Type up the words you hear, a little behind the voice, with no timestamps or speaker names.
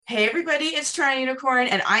Hey everybody, it's Trying Unicorn,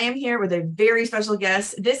 and I am here with a very special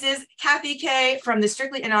guest. This is Kathy Kay from the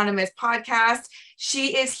Strictly Anonymous podcast.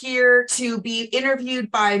 She is here to be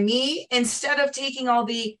interviewed by me instead of taking all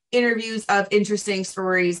the interviews of interesting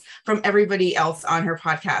stories from everybody else on her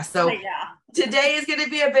podcast. So today is going to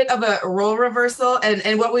be a bit of a role reversal,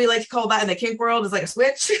 and what we like to call that in the kink world is like a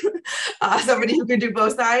switch, somebody who can do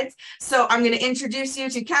both sides. So I'm going to introduce you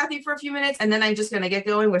to Kathy for a few minutes, and then I'm just going to get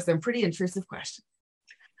going with some pretty intrusive questions.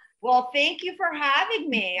 Well, thank you for having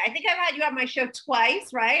me. I think I've had you on my show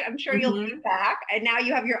twice, right? I'm sure you'll be back. And now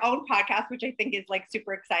you have your own podcast, which I think is like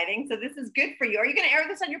super exciting. So this is good for you. Are you going to air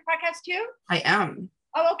this on your podcast too? I am.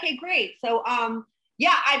 Oh, okay, great. So,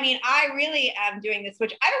 yeah, I mean, I really am doing this,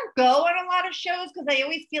 which I don't go on a lot of shows because I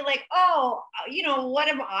always feel like, oh, you know, what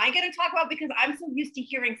am I going to talk about? Because I'm so used to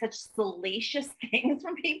hearing such salacious things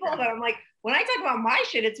from people that I'm like, when I talk about my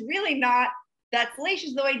shit, it's really not that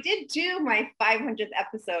salacious, though I did do my 500th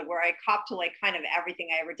episode where I copped to like kind of everything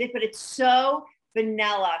I ever did, but it's so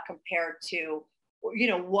vanilla compared to, you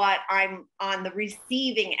know, what I'm on the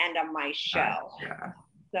receiving end of my show. Yeah.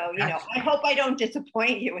 So, you know, I hope I don't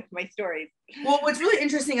disappoint you with my stories. Well, what's really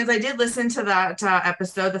interesting is I did listen to that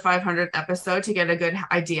episode, the 500th episode, to get a good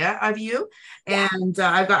idea of you. Yeah. And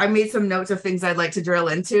I made some notes of things I'd like to drill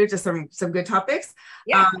into, just some good topics.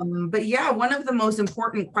 Yeah. But yeah, one of the most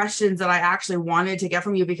important questions that I actually wanted to get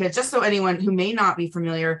from you, because just so anyone who may not be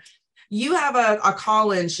familiar, you have a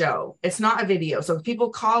call-in show. It's not a video. So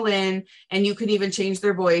people call in and you can even change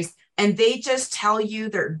their voice and they just tell you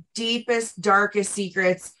their deepest, darkest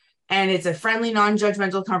secrets. And it's a friendly,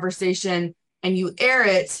 non-judgmental conversation and you air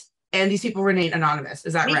it and these people remain anonymous.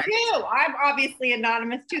 Is that right? Me too. I'm obviously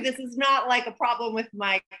anonymous too. This is not like a problem with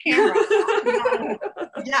my camera.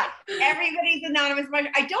 Yeah, everybody's anonymous.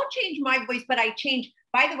 I don't change my voice, but I change.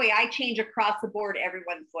 By the way, I change across the board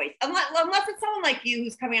everyone's voice. Unless it's someone like you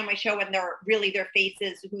who's coming on my show and they're really their face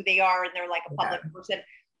is who they are and they're like a public person.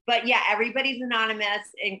 But yeah, everybody's anonymous,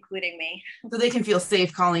 including me. So they can feel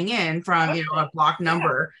safe calling in from, you know, a blocked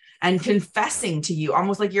number and confessing to you,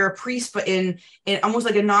 almost like you're a priest, but in almost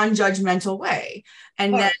like a non-judgmental way.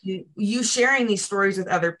 And then you sharing these stories with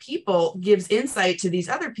other people gives insight to these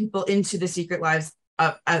other people into the secret lives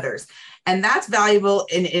of others. And that's valuable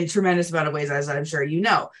in tremendous amount of ways, as I'm sure you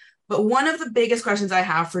know. But one of the biggest questions I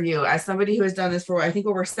have for you, as somebody who has done this for, I think,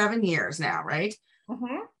 over 7 years now, right?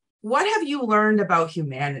 Mm-hmm. What have you learned about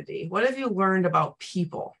humanity? What have you learned about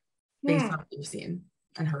people based on what you've seen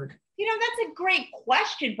and heard? You know, that's a great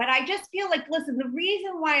question, but I just feel like, listen, the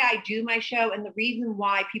reason why I do my show and the reason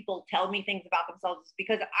why people tell me things about themselves is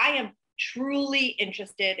because I am truly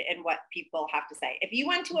interested in what people have to say. If you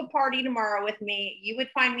went to a party tomorrow with me, you would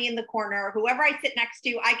find me in the corner. Whoever I sit next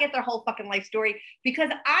to, I get their whole fucking life story because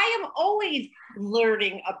I am always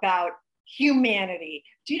learning about humanity.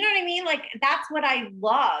 Do you know what I mean? Like, that's what I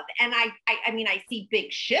love. And I mean, I see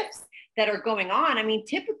big shifts that are going on. I mean,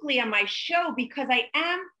 typically on my show, because I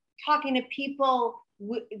am talking to people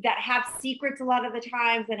that have secrets a lot of the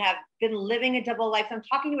times and have been living a double life. So I'm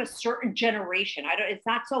talking to a certain generation. It's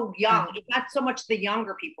not so young. It's not so much the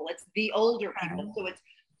younger people. It's the older people. So it's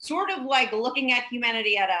sort of like looking at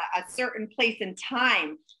humanity at a certain place in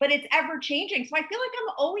time, but it's ever changing. So I feel like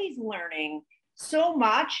I'm always learning so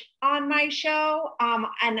much on my show.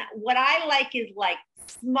 And what I like is like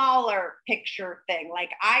smaller picture thing.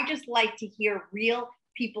 Like I just like to hear real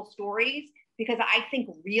people stories because I think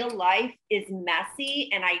real life is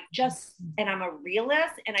messy and I'm a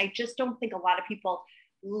realist and I just don't think a lot of people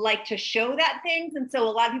like to show that things. And so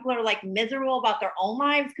a lot of people are like miserable about their own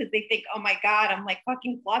lives because they think, oh my God, I'm like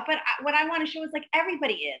fucking flawed. But what I want to show is like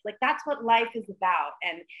everybody is. Like that's what life is about.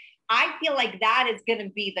 And I feel like that is going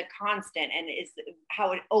to be the constant and is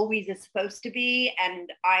how it always is supposed to be.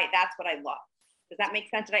 And that's what I love. Does that make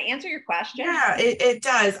sense? Did I answer your question? Yeah, it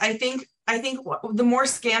does. I think the more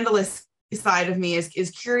scandalous side of me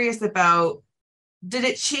is curious about, did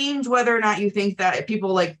it change whether or not you think that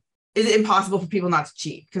people like, is it impossible for people not to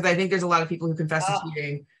cheat? Because I think there's a lot of people who confess to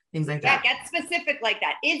cheating, things like that. Yeah, get specific like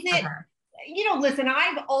that. Is it, you know, listen,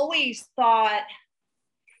 I've always thought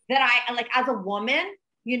that I, like as a woman,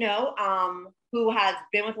 you know, who has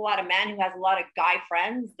been with a lot of men, who has a lot of guy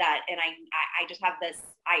friends that, and I just have this,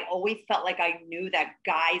 I always felt like I knew that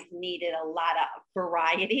guys needed a lot of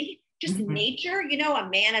variety. Just nature, you know, a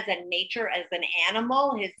man as a nature, as an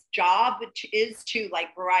animal, his job is to like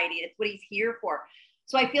variety. It's what he's here for.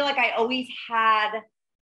 So I feel like I always had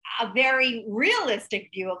a very realistic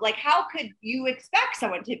view of like, how could you expect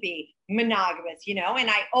someone to be monogamous, you know? And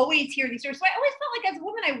I always hear these stories. So I always felt like as a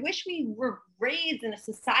woman, I wish we were raised in a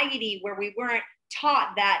society where we weren't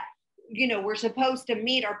taught that we're supposed to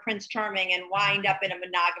meet our Prince Charming and wind up in a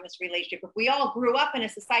monogamous relationship. If we all grew up in a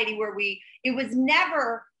society where it was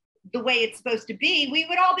never the way it's supposed to be, we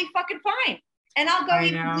would all be fucking fine. And I'll go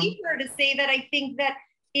even deeper to say that I think that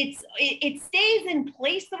it stays in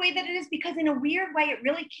place the way that it is because in a weird way, it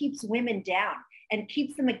really keeps women down and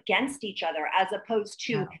keeps them against each other as opposed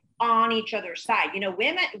to on each other's side.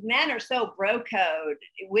 Men are so bro code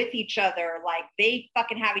with each other, like they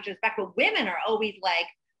fucking have each other's back, but women are always like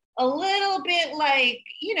a little bit like,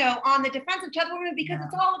 on the defensive to other women because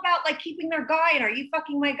it's all about like keeping their guy and are you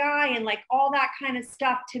fucking my guy and like all that kind of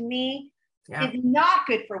stuff to me is not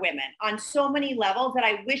good for women on so many levels that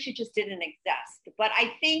I wish it just didn't exist. But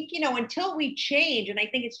I think, until we change, and I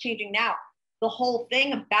think it's changing now, the whole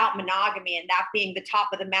thing about monogamy and that being the top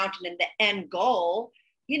of the mountain and the end goal,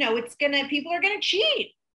 people are gonna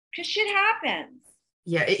cheat because shit happens.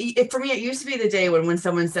 Yeah, for me, it used to be the day when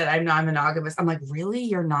someone said I'm non-monogamous. I'm like, really?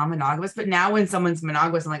 You're non-monogamous? But now when someone's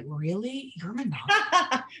monogamous, I'm like, really? You're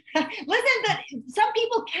monogamous? Listen, some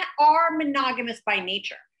people are monogamous by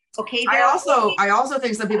nature. Okay. I also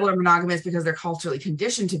think some people are monogamous because they're culturally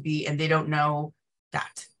conditioned to be, and they don't know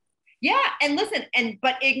that. Yeah. And listen,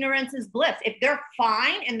 but ignorance is bliss. If they're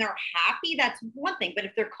fine and they're happy, that's one thing. But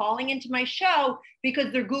if they're calling into my show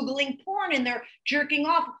because they're Googling porn and they're jerking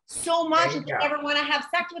off so much that they never want to have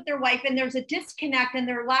sex with their wife and there's a disconnect and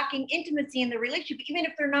they're lacking intimacy in the relationship, even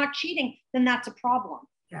if they're not cheating, then that's a problem.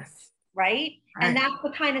 Yes. Right? And that's the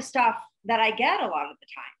kind of stuff that I get a lot of the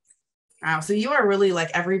time. Wow. So you are really like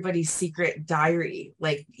everybody's secret diary.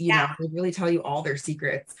 Like, they really tell you all their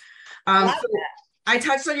secrets. I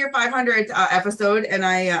touched on your 500th episode and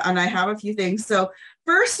I have a few things. So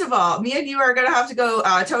first of all, me and you are going to have to go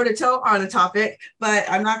toe to toe on a topic, but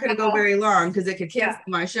I'm not going to go very long because it could cancel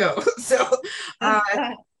my show. So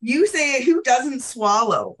you say, who doesn't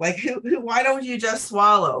swallow? Like why don't you just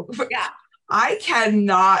swallow? Yeah. I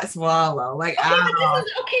cannot swallow. Like, so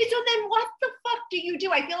then what the fuck do you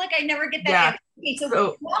do? I feel like I never get that answer. Okay,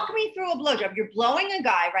 so walk me through a blowjob. You're blowing a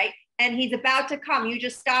guy, right? And he's about to come. You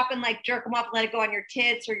just stop and like jerk him off and let it go on your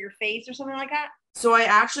tits or your face or something like that? So I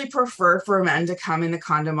actually prefer for men to come in the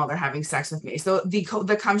condom while they're having sex with me. So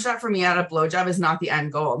the cum shot for me at a blowjob is not the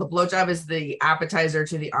end goal. The blowjob is the appetizer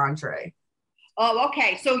to the entree. Oh,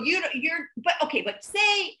 okay. So but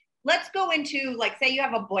say, let's go into like, say you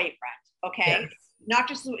have a boyfriend. Okay. Yes. Not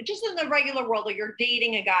just in the regular world, or you're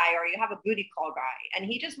dating a guy or you have a booty call guy and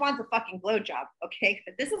he just wants a fucking blowjob. Okay.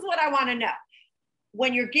 But this is what I want to know.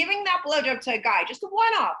 When you're giving that blowjob to a guy, just a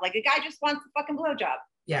one-off, like a guy just wants a fucking blowjob.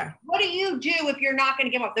 Yeah. What do you do if you're not going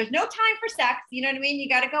to give up? There's no time for sex. You know what I mean? You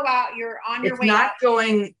got to go out. You're on your way. It's not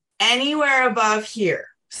going anywhere above here.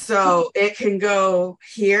 So it can go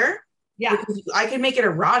here. Yeah. I can make it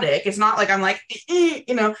erotic. It's not like I'm like,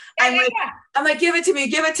 I'm like, give it to me,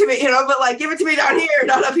 but like, give it to me down here,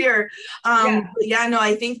 not up here.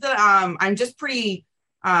 I think that I'm just pretty,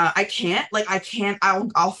 I'll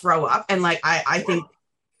throw up. And like, I think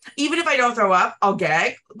even if I don't throw up, I'll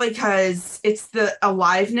gag because it's the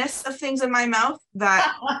aliveness of things in my mouth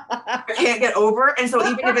that I can't get over. And so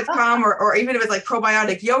even if it's cum or even if it's like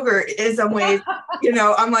probiotic yogurt in some ways,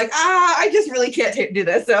 I'm like, I just really can't do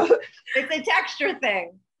this. So it's a texture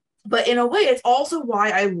thing. But in a way, it's also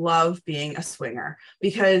why I love being a swinger,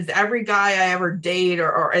 because every guy I ever date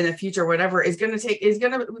or in the future, whatever, a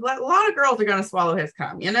lot of girls are going to swallow his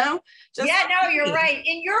cum, you're right.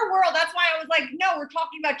 In your world, that's why I was like, no, we're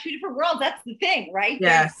talking about two different worlds. That's the thing, right?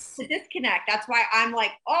 Yes. There's the disconnect. That's why I'm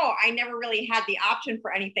like, I never really had the option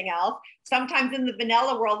for anything else. Sometimes in the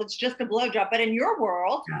vanilla world, it's just a blowjob. But in your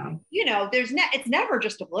world, it's never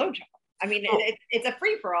just a blowjob. I mean, it's a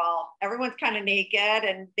free-for-all. Everyone's kind of naked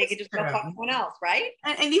and they could just go fuck someone else, right?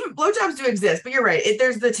 And even blowjobs do exist, but you're right.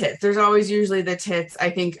 There's the tits. There's always usually the tits.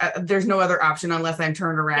 I think there's no other option unless I'm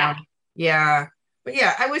turned around. Yeah. But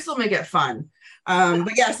yeah, I would still make it fun. So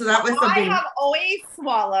that was something. I have always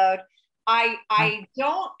swallowed. I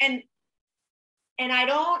don't,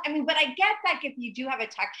 but I get that if you do have a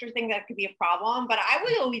texture thing, that could be a problem. But I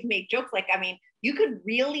would always make jokes like, you could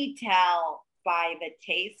really tell by the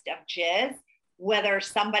taste of jizz whether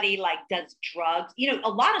somebody like does drugs. A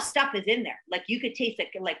lot of stuff is in there. Like you could taste it,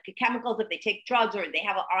 like chemicals if they take drugs or they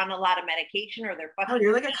have on a lot of medication or they're fucking. Oh,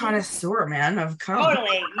 you're like a connoisseur, man, of cum.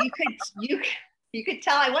 Totally. You could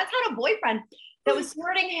tell. I once had a boyfriend that was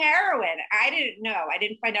snorting heroin. I didn't know. I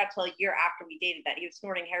didn't find out till a year after we dated that he was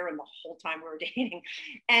snorting heroin the whole time we were dating.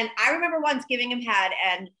 And I remember once giving him head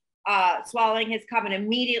and swallowing his cum and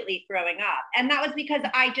immediately throwing up. And that was because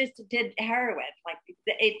I just did heroin. Like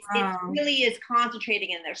it really is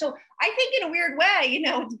concentrating in there. So I think in a weird way,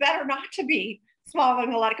 it's better not to be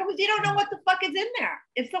swallowing a lot of cum, because you don't know what the fuck is in there.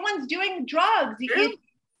 If someone's doing drugs,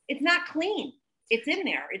 it's not clean. It's in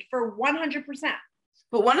there. It's for 100%.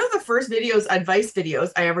 But one of the first advice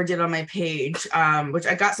videos I ever did on my page, which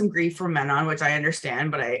I got some grief from men on, which I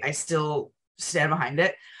understand, but I still stand behind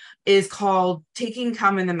it, is called Taking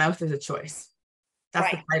Cum in the Mouth is a Choice.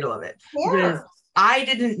 That's the title of it. Sure. Because I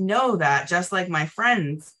didn't know that, just like my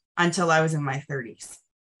friends, until I was in my 30s.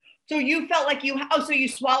 So you felt like so you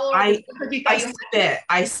swallowed it because you thought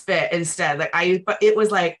I spit instead. But it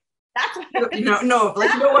was like, that's what it's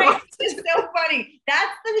so funny.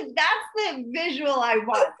 That's the visual I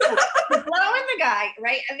want. So you're blowing the guy,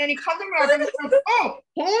 right? And then he comes around and goes,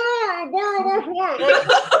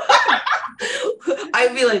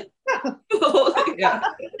 I'd be like, yeah.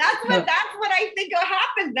 That's what I think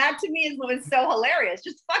happens. That to me was so hilarious.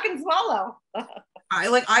 Just fucking swallow.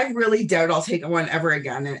 I really doubt I'll take one ever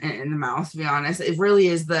again in the mouth, to be honest. It really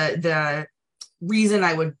is the reason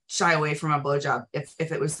I would shy away from a blowjob if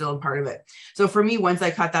it was still a part of it. So for me, once I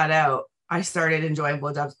cut that out, I started enjoying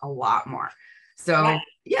blowjobs a lot more. So but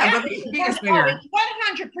being a swinger, it's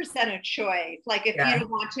 100% a choice. Like if you don't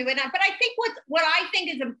want to, but I think what I think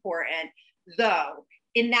is important though,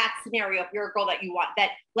 in that scenario, if you're a girl that you want that,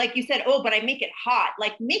 like you said, but I make it hot,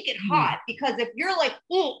 like make it hot, because if you're like,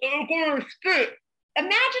 I'm gonna spit.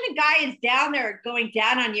 Imagine a guy is down there going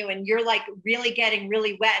down on you and you're like really getting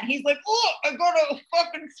really wet and he's like, I gotta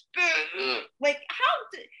fucking spit. Like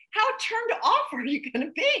how turned off are you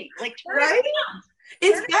gonna be? Like turn it down.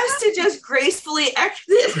 It's best to just gracefully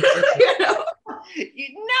exit.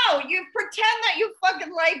 You pretend that you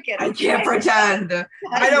fucking like it. I can't pretend.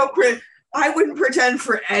 I wouldn't pretend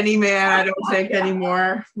for any man, I don't think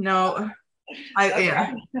anymore. No.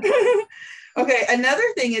 Okay, another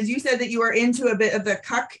thing is you said that you are into a bit of the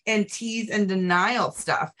cuck and tease and denial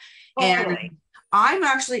stuff. And I'm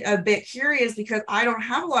actually a bit curious because I don't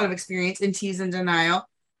have a lot of experience in tease and denial.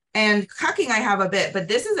 And cucking I have a bit, but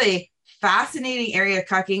this is a fascinating area of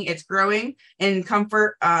cucking. It's growing in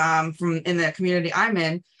comfort in the community I'm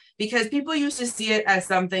in, because people used to see it as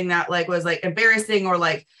something that was embarrassing or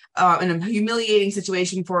in a humiliating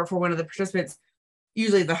situation for one of the participants,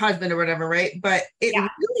 usually the husband or whatever, right? But it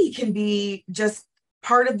really can be just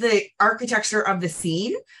part of the architecture of the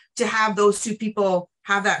scene to have those two people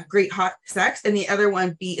have that great hot sex and the other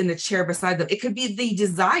one be in the chair beside them. It could be the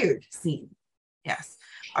desired scene. Yes.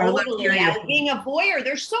 Totally. Being a voyeur,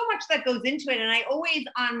 there's so much that goes into it. And I always,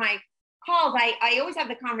 on my calls, I always have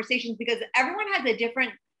the conversations because everyone has a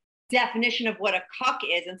different definition of what a cuck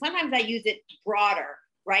is. And sometimes I use it broader,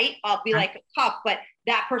 right? I'll be like a cuck, but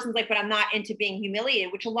that person's like, but I'm not into being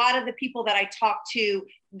humiliated, which a lot of the people that I talk to,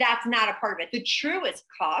 that's not a part of it. The truest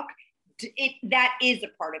cuck, that is a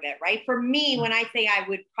part of it, right? For me, when I say I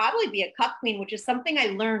would probably be a cuck queen, which is something I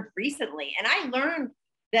learned recently. And I learned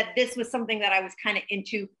that this was something that I was kind of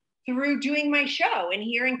into through doing my show and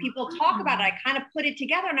hearing people talk about it. I kind of put it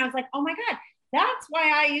together and I was like, oh my God, that's why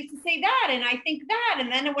I used to say that. And I think that. And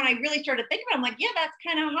then when I really started thinking about it, I'm like, yeah, that's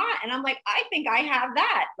kind of hot. And I'm like, I think I have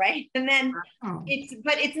that. Right. And then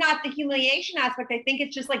it's not the humiliation aspect. I think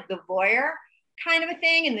it's just like the voyeur kind of a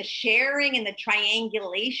thing and the sharing and the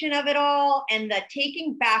triangulation of it all and the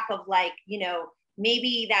taking back of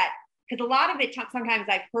maybe that, because a lot of it sometimes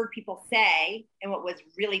I've heard people say, and what was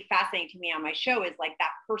really fascinating to me on my show is like that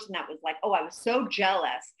person that was like, oh, I was so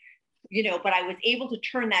jealous, but I was able to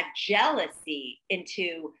turn that jealousy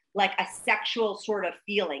into like a sexual sort of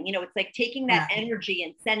feeling. It's like taking that energy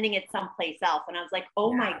and sending it someplace else. And I was like,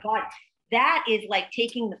 oh my God, that is like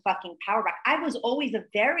taking the fucking power back. I was always a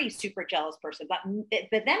very super jealous person, but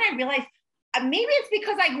then I realized maybe it's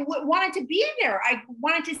because I wanted to be there. I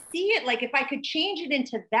wanted to see it. Like if I could change it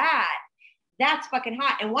into that, that's fucking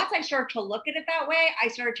hot. And once I started to look at it that way, I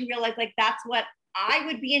started to realize like, that's what I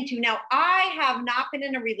would be into. Now, I have not been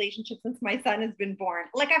in a relationship since my son has been born.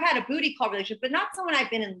 Like I've had a booty call relationship, but not someone I've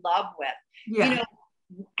been in love with. Yeah.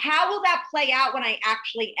 How will that play out when I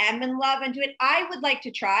actually am in love and do it? I would like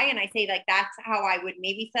to try. And I say like, that's how I would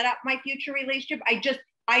maybe set up my future relationship.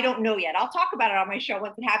 I don't know yet. I'll talk about it on my show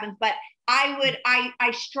once it happens, but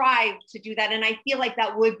I strive to do that. And I feel like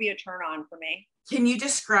that would be a turn on for me. Can you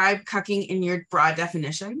describe cucking in your broad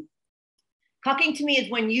definition? Cucking to me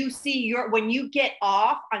is when you get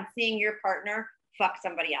off on seeing your partner fuck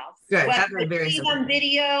somebody else. Good. That's very see them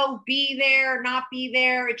video, be there, not be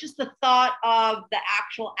there. It's just the thought of the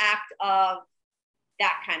actual act of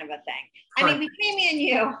that kind of a thing. Correct. I mean, between me and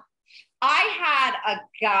you, I had a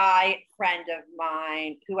guy friend of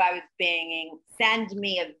mine who I was banging send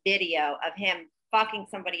me a video of him fucking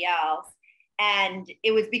somebody else. And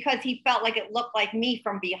it was because he felt like it looked like me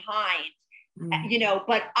from behind. you know,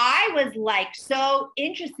 but I was like so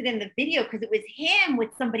interested in the video because it was him with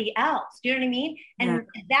somebody else. Do you know what I mean? And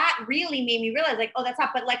that really made me realize like, oh, that's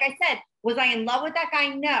not, but like I said, was I in love with that guy?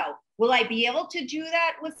 No. Will I be able to do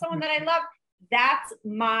that with someone that I love? That's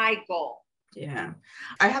my goal. Yeah.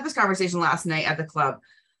 I had this conversation last night at the club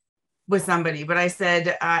with somebody, but I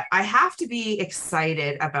said, I have to be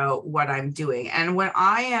excited about what I'm doing. And when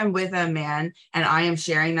I am with a man and I am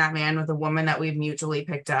sharing that man with a woman that we've mutually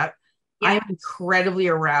picked up, I'm incredibly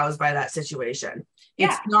aroused by that situation.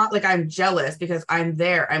 It's not like I'm jealous because I'm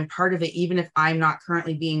there. I'm part of it, even if I'm not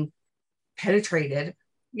currently being penetrated.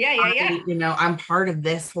 You know, I'm part of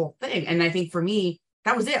this whole thing. And I think for me,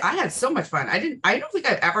 that was it. I had so much fun. I don't think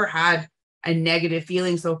I've ever had a negative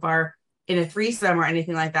feeling so far in a threesome or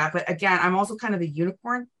anything like that. But again, I'm also kind of a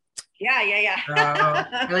unicorn.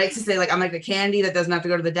 I like to say, like, I'm like the candy that doesn't have to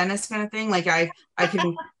go to the dentist kind of thing. Like I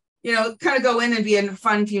can, you know, kind of go in and be in a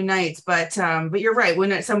fun few nights. But you're right.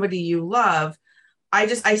 When it's somebody you love, I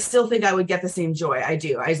still think I would get the same joy. I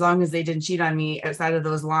do, as long as they didn't cheat on me outside of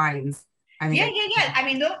those lines. I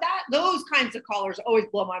mean, those kinds of callers always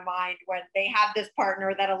blow my mind when they have this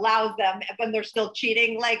partner that allows them, when they're still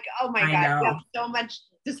cheating. Like, oh my God, you have so much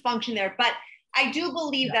dysfunction there. But I do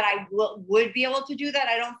believe that I would be able to do that.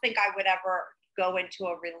 I don't think I would ever go into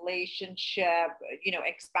a relationship, you know,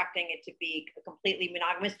 expecting it to be completely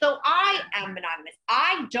monogamous. So I am monogamous.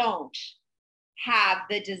 I don't have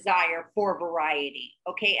the desire for variety.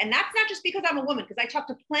 Okay. And that's not just because I'm a woman, because I talk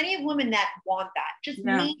to plenty of women that want that. Just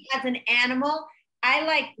me as an animal, I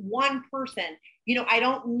like one person. You know, I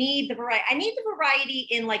don't need the variety. I need the variety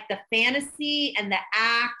in like the fantasy and the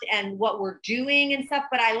act and what we're doing and stuff,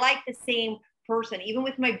 but I like the same person. Even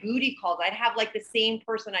with my booty calls, I'd have like the same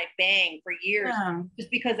person I banged for years just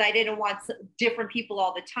because I didn't want different people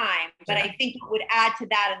all the time. But I think it would add to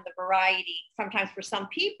that in the variety. Sometimes for some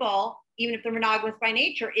people, even if they're monogamous by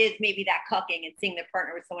nature, is maybe that cucking and seeing their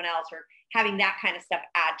partner with someone else or having that kind of stuff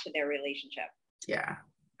add to their relationship. Yeah,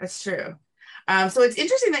 that's true. So it's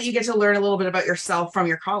interesting that you get to learn a little bit about yourself from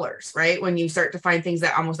your callers, right? When you start to find things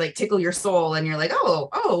that almost like tickle your soul and you're like,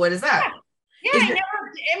 oh, what is that?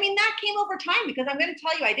 I mean, that came over time because I'm going to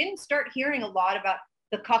tell you, I didn't start hearing a lot about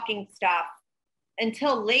the cucking stuff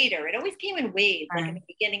until later. It always came in waves. Like in the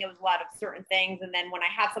beginning, it was a lot of certain things. And then when I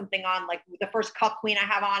have something on, like the first cuck queen I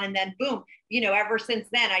have on, and then boom, you know, ever since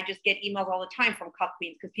then, I just get emails all the time from cuck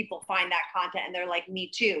queens because people find that content and they're like,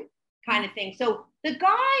 me too, kind of thing. So the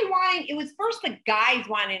it was first the guys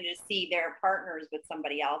wanting to see their partners with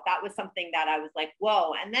somebody else. That was something that I was like,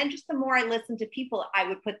 whoa. And then just the more I listened to people, I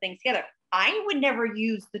would put things together. I would never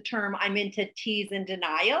use the term I'm into tease and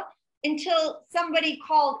denial until somebody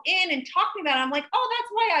called in and talked to me about it. I'm like, oh,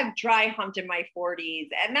 that's why I've dry humped in my 40s.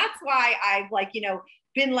 And that's why I've like, you know,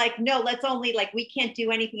 been like, no, let's only like, we can't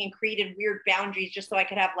do anything and created weird boundaries just so I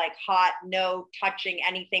could have like hot, no touching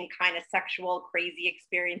anything kind of sexual, crazy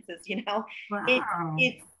experiences, you know? Wow.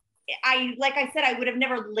 Like I said, I would have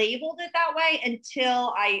never labeled it that way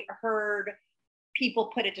until I heard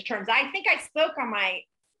people put it to terms. I think I spoke on my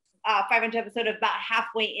 500 episode about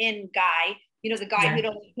halfway in guy, you know, the guy who'd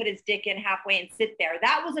only put his dick in halfway and sit there.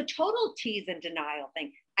 That was a total tease and denial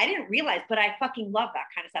thing. I didn't realize, but I fucking love that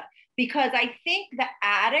kind of stuff because I think the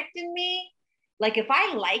addict in me, like if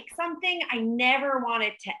I like something, I never want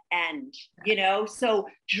it to end, you know? So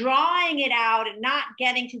drawing it out and not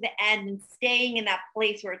getting to the end and staying in that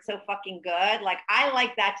place where it's so fucking good. Like I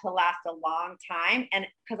like that to last a long time. And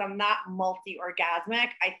because I'm not multi-orgasmic,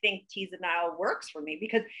 I think tease and denial works for me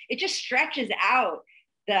because it just stretches out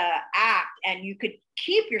the act and you could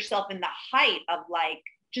keep yourself in the height of like,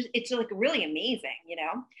 just it's like really amazing, you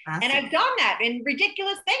know. Awesome. And I've done that in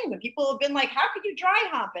ridiculous things and people have been like, how could you dry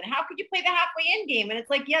hump and how could you play the halfway in game? And it's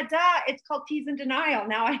like, yeah, duh, it's called tease and denial.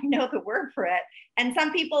 Now I know the word for it. And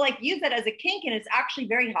some people like use it as a kink and it's actually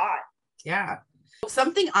very hot. Yeah.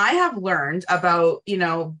 Something I have learned about, you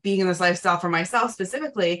know, being in this lifestyle for myself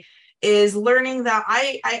specifically is learning that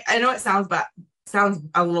I know it sounds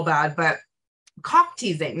a little bad, but cock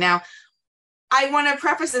teasing. Now, I want to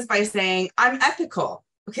preface this by saying I'm ethical.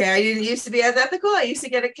 Okay, I didn't used to be as ethical. I used to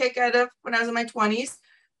get a kick out of when I was in my 20s,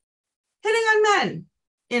 hitting on men,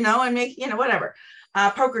 you know, and make, you know, whatever.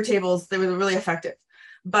 Poker tables, they were really effective.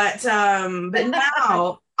 But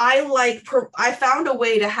now I found a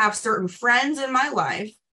way to have certain friends in my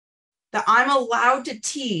life that I'm allowed to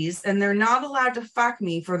tease and they're not allowed to fuck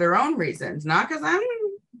me for their own reasons, not because I'm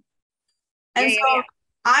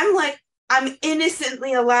like, I'm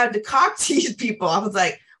innocently allowed to cock tease people. I was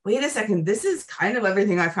like, wait a second, this is kind of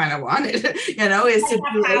everything I kind of wanted, you know, is to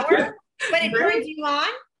be like, but it turns you on.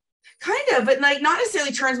 kind of, but like not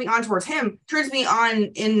necessarily turns me on towards him, turns me on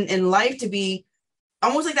in life to be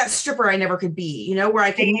almost like that stripper I never could be, you know, where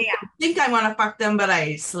I can think I want to fuck them, but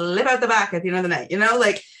I slip out the back at the end of the night, you know,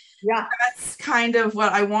 like Yeah. that's kind of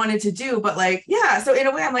what I wanted to do. But like, yeah, so in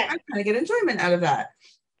a way, I'm like, I kind of get enjoyment out of that.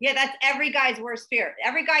 Yeah, that's every guy's worst fear.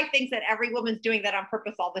 Every guy thinks that every woman's doing that on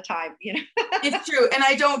purpose all the time, you know. It's true. And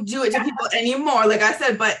I don't do it to people anymore, like I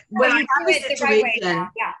said, but when I have a situation,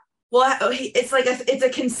 yeah. well, it's like it's a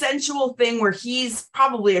consensual thing where he's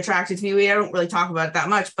probably attracted to me. We don't really talk about it that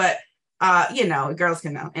much, but you know, girls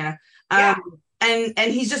can know, you know. Yeah. And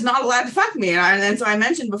he's just not allowed to fuck me. And so I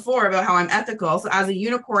mentioned before about how I'm ethical. So as a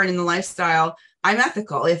unicorn in the lifestyle, I'm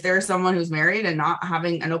ethical. If there's someone who's married and not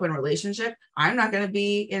having an open relationship, I'm not going to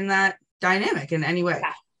be in that dynamic in any way.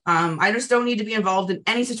 Yeah. I just don't need to be involved in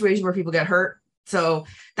any situation where people get hurt. So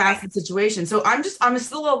that's the situation. So I'm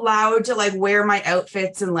still allowed to like wear my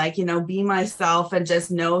outfits and like, you know, be myself and just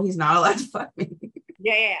know he's not allowed to fuck me.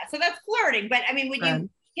 Yeah. So that's flirting. But I mean, when you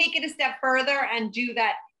take it a step further and do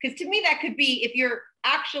that, because to me, that could be if you're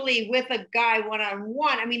actually with a guy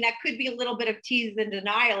one-on-one, I mean, that could be a little bit of tease and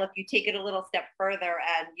denial if you take it a little step further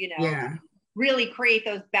and, you know, really create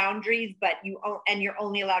those boundaries, but you're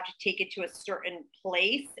only allowed to take it to a certain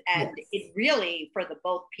place. And it really, for the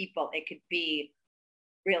both people, it could be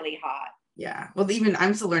really hot. Yeah. Well, even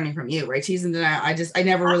I'm still learning from you, right? Tease and denial. I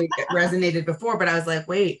never really resonated before, but I was like,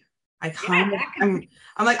 wait, I'm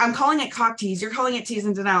calling it cock tease. You're calling it tease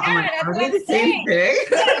and denial. I'm like, are they the same thing?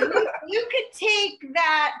 You could take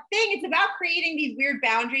that thing. It's about creating these weird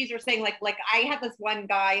boundaries or saying like I had this one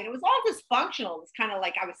guy and it was all dysfunctional. It was kind of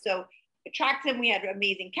like I was so attractive. We had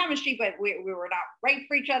amazing chemistry, but we were not right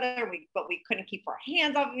for each other. But we couldn't keep our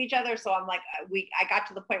hands off of each other. So I'm like, I got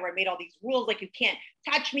to the point where I made all these rules. Like you can't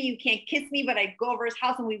touch me, you can't kiss me, but I'd go over his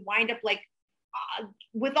house and we wind up like,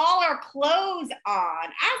 with all our clothes on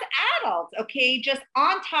as adults, okay, just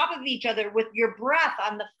on top of each other with your breath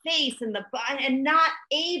on the face and the butt and not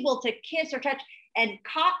able to kiss or touch and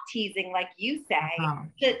cock teasing, like you say,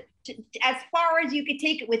 to, as far as you could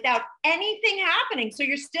take it without anything happening. So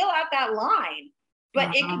you're still at that line,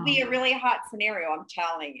 but it could be a really hot scenario. I'm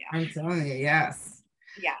telling you. Yes.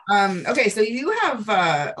 Yeah. Okay, so you have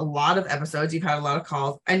a lot of episodes, you've had a lot of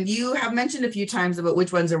calls, and you have mentioned a few times about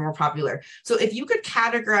which ones are more popular. So if you could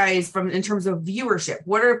categorize in terms of viewership,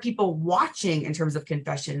 what are people watching in terms of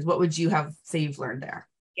confessions? What would you say you've learned there?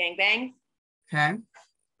 Gangbangs. Okay.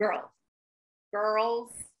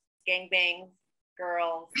 Girls, gangbangs,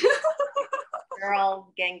 girls,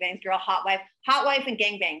 gangbangs, hot wife and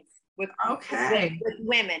gangbangs with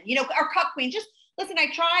women, you know, or cuck queen. Just listen, I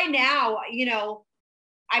try now, you know,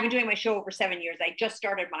 I've been doing my show over 7 years. I just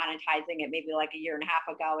started monetizing it maybe like a year and a half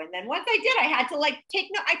ago. And then once I did, I had to like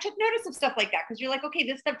I took notice of stuff like that. Cause you're like, okay,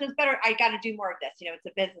 this stuff does better. I got to do more of this. You know, it's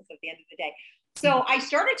a business at the end of the day. So I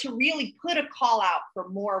started to really put a call out for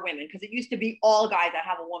more women because it used to be all guys that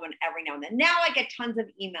have a woman every now and then. Now I get tons of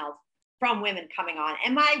emails from women coming on,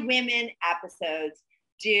 and my women episodes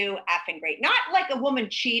do effing great. Not like a woman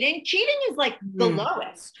cheating. Cheating is like the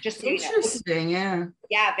lowest. Just so interesting, you know.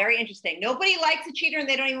 Yeah, very interesting. Nobody likes a cheater, and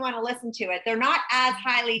they don't even want to listen to it. They're not as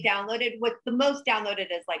highly downloaded. What the most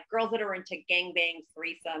downloaded is like girls that are into gangbangs,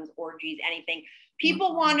 threesomes, orgies, anything.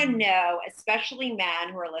 People want to know, especially men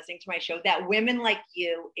who are listening to my show, that women like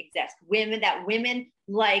you exist. That women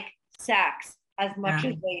like sex as much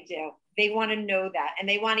as they do. They want to know that, and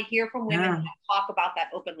they want to hear from women that talk about that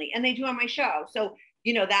openly, and they do on my show. So,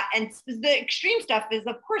 you know, that, and the extreme stuff is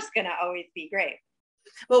of course going to always be great.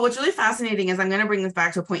 Well, what's really fascinating is I'm going to bring this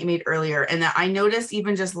back to a point you made earlier, and that I noticed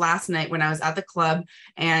even just last night when I was at the club,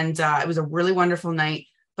 and it was a really wonderful night.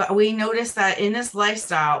 But we noticed that in this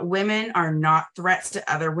lifestyle, women are not threats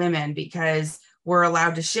to other women because we're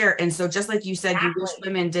allowed to share. And so just like you said, you wish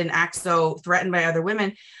women didn't act so threatened by other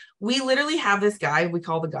women. We literally have this guy we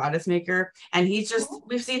call the goddess maker, and he's just,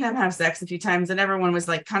 we've seen him have sex a few times, and everyone was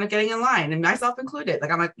like kind of getting in line, and myself included.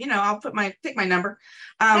 Like, I'm like, you know, I'll pick my number.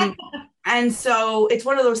 And so it's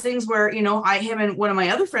one of those things where, you know, him and one of my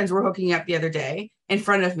other friends were hooking up the other day in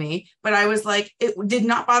front of me, but I was like, it did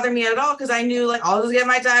not bother me at all because I knew like I'll just get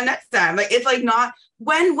my time next time. Like, it's like not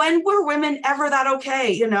when were women ever that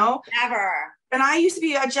okay, you know? Never. And I used to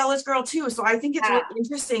be a jealous girl too. So I think it's really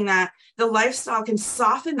interesting that the lifestyle can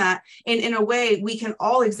soften that. And in a way, we can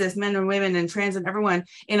all exist, men and women and trans and everyone,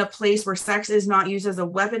 in a place where sex is not used as a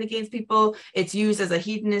weapon against people. It's used as a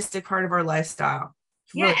hedonistic part of our lifestyle.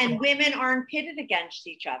 Yeah, and women aren't pitted against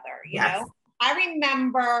each other, you know? I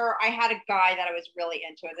remember I had a guy that I was really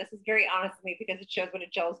into, and this is very honest with me because it shows what a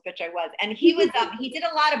jealous bitch I was. And he was, he did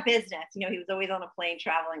a lot of business. You know, he was always on a plane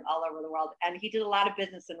traveling all over the world, and he did a lot of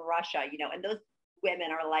business in Russia, you know, and those women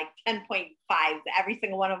are like 10.5. Every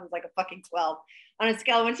single one of them is like a fucking 12 on a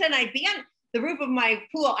scale of 1 to 10. I'd be on the roof of my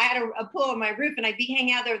pool. I had a pool on my roof, and I'd be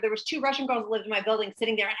hanging out there. There was 2 Russian girls that lived in my building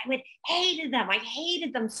sitting there, and I would hated them. I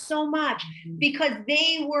hated them so much because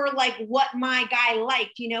they were like what my guy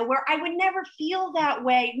liked, you know, where I would never feel that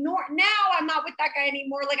way. Nor now I'm not with that guy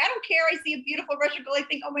anymore. Like, I don't care. I see a beautiful Russian girl. I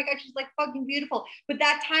think, oh my God, she's like fucking beautiful. But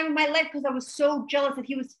that time in my life, because I was so jealous that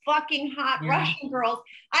he was fucking hot Russian girls,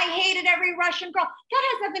 I hated every Russian girl. That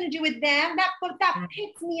has nothing to do with them. That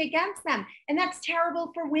pits me against them. And that's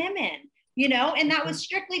terrible for women. You know, and that was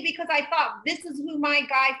strictly because I thought this is who my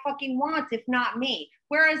guy fucking wants, if not me.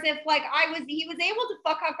 Whereas if like he was able to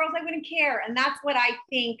fuck hot girls, I wouldn't care. And that's what I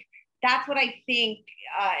think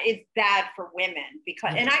is bad for women,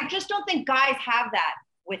 because, and I just don't think guys have that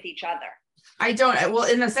with each other. I don't. Well,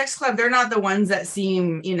 in the sex club, they're not the ones that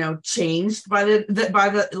seem, you know, changed by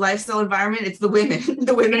the lifestyle environment. It's the women.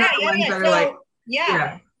 The women are the ones that are like,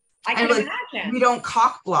 I can imagine. We don't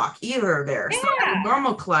cock block either there. So at a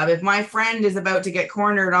normal club, if my friend is about to get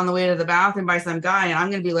cornered on the way to the bathroom by some guy and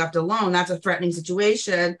I'm going to be left alone, that's a threatening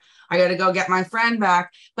situation. I got to go get my friend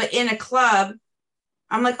back. But in a club,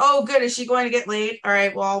 I'm like, oh, good. Is she going to get laid? All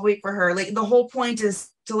right, well, I'll wait for her. Like, the whole point is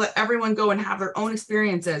to let everyone go and have their own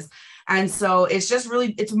experiences. And so it's just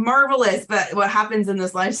really, it's marvelous that what happens in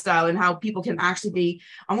this lifestyle and how people can actually be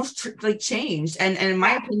almost like changed. And in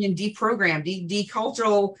my opinion, deprogrammed,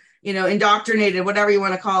 decultural, you know, indoctrinated, whatever you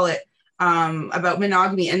want to call it, about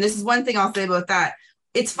monogamy. And this is one thing I'll say about that.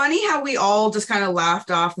 It's funny how we all just kind of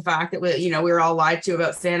laughed off the fact that we were all lied to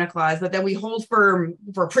about Santa Claus, but then we hold firm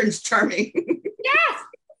for Prince Charming. Yes.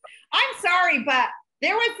 I'm sorry, but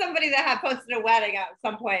there was somebody that had posted a wedding at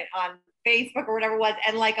some point on Facebook or whatever it was,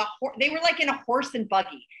 and like they were like in a horse and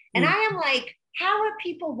buggy. And I am like, how are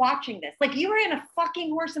people watching this? Like, you were in a fucking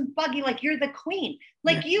horse and buggy, like you're the queen.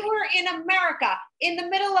 Like you were in America in the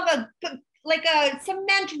middle of a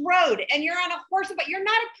cement road, and you're on a horse, but you're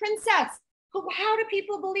not a princess. How do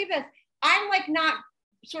people believe this? I'm like not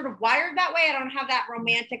sort of wired that way. I don't have that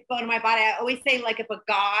romantic bone in my body. I always say, like, if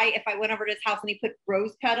I went over to his house and he put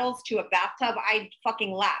rose petals to a bathtub, I'd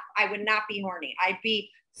fucking laugh. I would not be horny. I'd be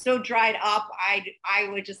so dried up.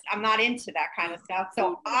 I'm not into that kind of stuff.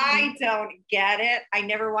 So I don't get it. I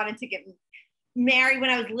never wanted to get married when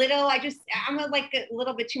I was little. I'm like a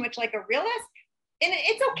little bit too much like a realist. And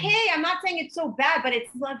it's okay. I'm not saying it's so bad, but it's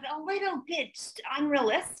a little bit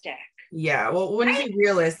unrealistic. Yeah. Well, when you say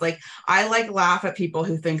realist, like, I like laugh at people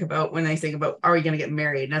who think about, when they think about, are we going to get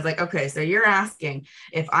married? And I was like, okay, so you're asking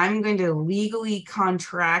if I'm going to legally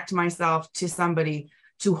contract myself to somebody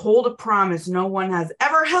to hold a promise no one has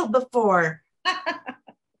ever held before.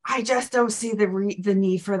 I just don't see the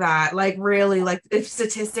need for that. Like, really, like, if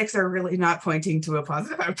statistics are really not pointing to a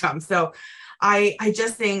positive outcome. So I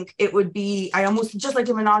just think it would be, I almost, just like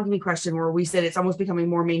a monogamy question where we said it's almost becoming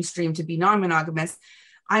more mainstream to be non-monogamous.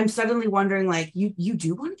 I'm suddenly wondering, like, you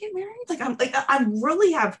do want to get married? Like, I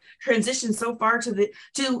really have transitioned so far to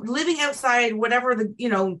living outside whatever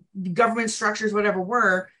the government structures, whatever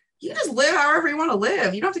were. You just live however you want to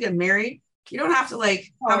live. You don't have to get married. You don't have to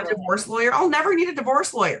have a divorce lawyer. I'll never need a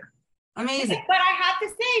divorce lawyer. Amazing. But I have to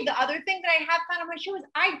say, the other thing that I have found on my show is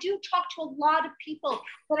I do talk to a lot of people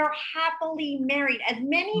that are happily married. As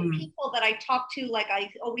many people that I talk to, like,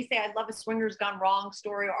 I always say, I love a swingers gone wrong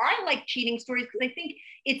story, or I like cheating stories, because I think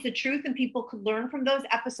it's the truth and people could learn from those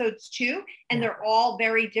episodes too. And they're all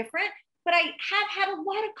very different. But I have had a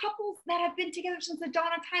lot of couples that have been together since the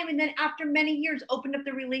dawn of time, and then after many years opened up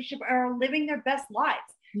their relationship or are living their best lives.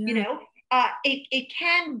 It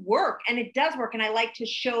can work, and it does work. And I like to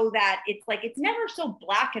show that it's never so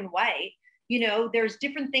black and white. There's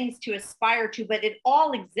different things to aspire to, but it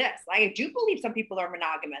all exists. I do believe some people are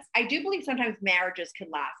monogamous. I do believe sometimes marriages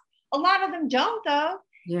can last. A lot of them don't, though.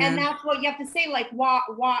 Yeah. And that's what you have to say, like,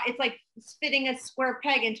 why it's like fitting a square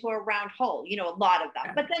peg into a round hole, a lot of them.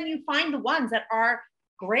 Yeah. But then you find the ones that are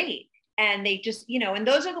great, and they just, and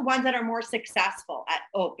those are the ones that are more successful at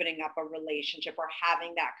opening up a relationship or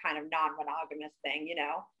having that kind of non-monogamous thing,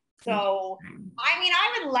 So, I mean,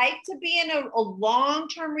 I would like to be in a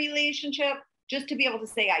long-term relationship just to be able to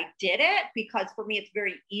say I did it, because for me, it's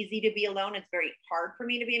very easy to be alone. It's very hard for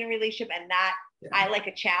me to be in a relationship, and that I like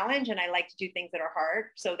a challenge, and I like to do things that are hard.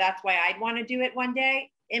 So that's why I'd want to do it one day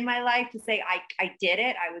in my life, to say I did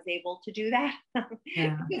it. I was able to do that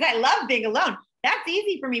because I love being alone. That's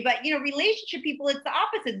easy for me. But, relationship people, it's the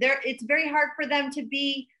opposite. It's very hard for them to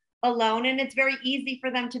be alone, and it's very easy for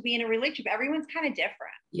them to be in a relationship. Everyone's kind of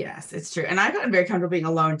different. Yes, it's true. And I've gotten very comfortable being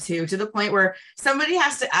alone too, to the point where somebody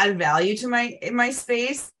has to add value to my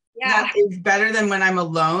space. Yeah. that is better than when I'm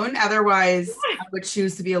alone. Otherwise, I would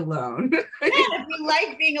choose to be alone. Yeah, if you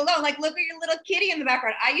like being alone, like look at your little kitty in the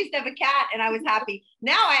background. I used to have a cat and I was happy.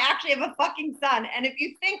 Now I actually have a fucking son. And if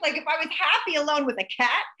you think like if I was happy alone with a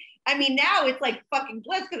cat, I mean, now it's like fucking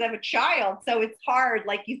bliss because I have a child. So it's hard.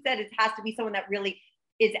 Like you said, it has to be someone that really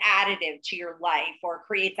is additive to your life or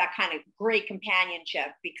creates that kind of great companionship.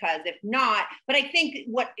 Because if not, but I think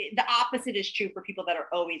what the opposite is true for people that are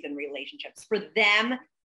always in relationships. For them,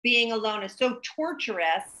 being alone is so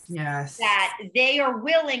torturous Yes. that they are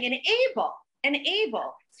willing and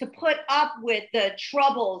able to put up with the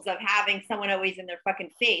troubles of having someone always in their fucking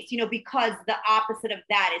face, you know, because the opposite of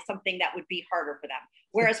that is something that would be harder for them.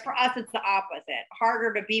 Whereas for us, it's the opposite,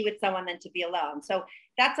 harder to be with someone than to be alone. So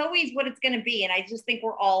that's always what it's going to be. And I just think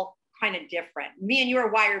we're all kind of different. Me and you are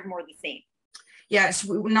wired more the same. Yes,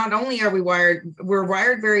 not only are we wired, we're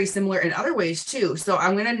wired very similar in other ways too. So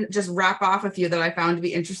I'm going to just wrap off a few that I found to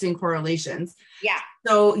be interesting correlations. Yeah.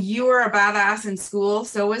 So you were a badass in school.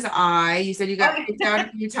 So was I. You said you got kicked out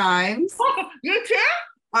a few times. You too?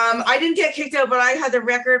 I didn't get kicked out, but I had the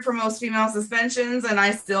record for most female suspensions, and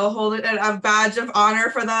I still hold it a badge of honor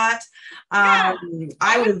for that. Yeah.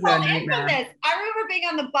 I was I remember being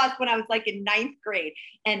on the bus when I was like in 9th grade,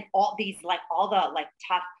 and all the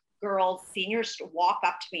tough girls, seniors walk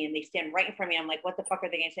up to me and they stand right in front of me. I'm like, what the fuck are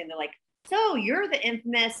they gonna say? And they're like, so you're the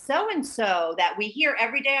infamous so-and-so that we hear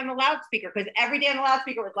every day on the loudspeaker, because every day on the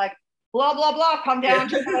loudspeaker was like, blah, blah, blah, come down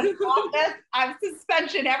to the office. I'm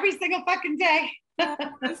suspension every single fucking day.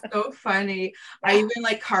 That's so funny. I even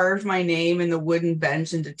like carved my name in the wooden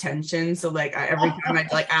bench in detention. So like every time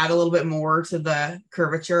I'd like add a little bit more to the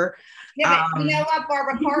curvature. Yeah, but you know what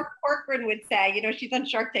Barbara Corcoran would say, you know, she's on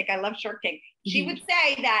Shark Tank. I love Shark Tank. She would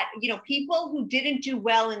say that, you know, people who didn't do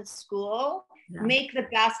well in school make the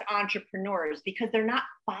best entrepreneurs because they're not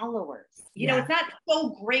followers. You know, it's not so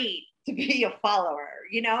great to be a follower,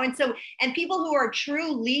 you know? And so, and people who are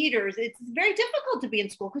true leaders, it's very difficult to be in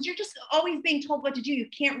school because you're just always being told what to do. You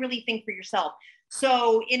can't really think for yourself.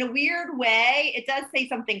 So in a weird way, it does say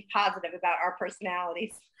something positive about our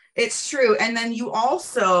personalities. It's true. And then you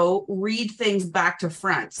also read things back to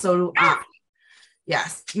front. So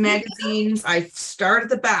yes, magazines, I start at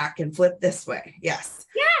the back and flip this way. Yes.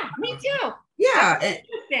 Yeah, me too. Yeah,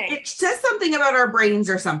 it says something about our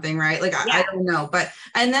brains or something, right? Like, I don't know. But,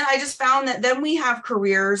 and then I just found that then we have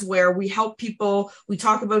careers where we help people, we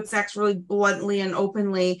talk about sex really bluntly and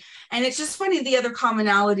openly. And it's just funny, the other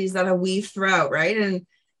commonalities that I weave throughout, right? And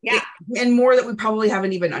and more that we probably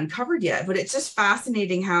haven't even uncovered yet. But it's just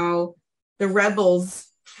fascinating how the rebels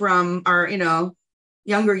from our, you know,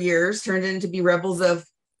 younger years turned into be rebels of,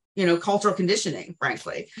 you know, cultural conditioning,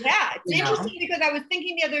 frankly. Yeah, it's interesting because I was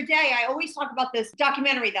thinking the other day, I always talk about this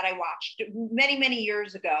documentary that I watched many, many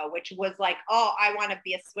years ago, which was like, oh, I want to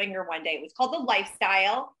be a swinger one day. It was called The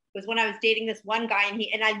Lifestyle. It was when I was dating this one guy,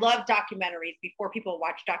 and I love documentaries. Before people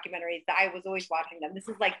watch documentaries, I was always watching them. This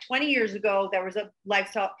is like 20 years ago. There was a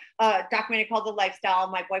lifestyle documentary called The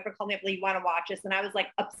Lifestyle. My boyfriend called me up, you want to watch this? And I was like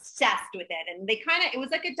obsessed with it. And it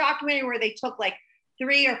was like a documentary where they took like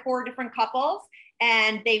 3 or 4 different couples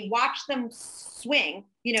and they watched them swing,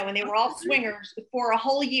 you know, and they were all swingers for a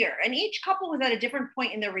whole year. And each couple was at a different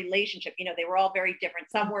point in their relationship. You know, they were all very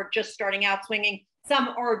different. Some were just starting out swinging,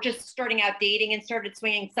 some or just starting out dating and started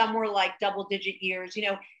swinging. Some were like double-digit years, you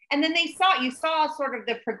know. And then you saw sort of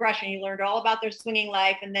the progression. You learned all about their swinging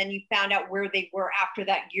life. And then you found out where they were after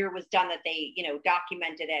that year was done, that they, you know,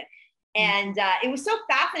 documented it. And it was so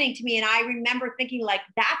fascinating to me. And I remember thinking like,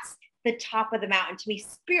 that's the top of the mountain to me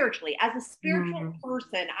spiritually. As a spiritual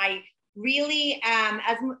person, I really am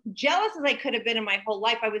as jealous as I could have been in my whole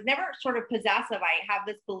life. I was never sort of possessive. I have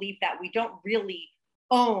this belief that we don't really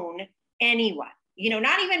own anyone, you know,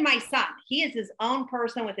 not even my son. He is his own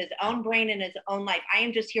person with his own brain and his own life. I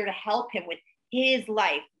am just here to help him with his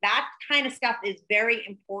life. That kind of stuff is very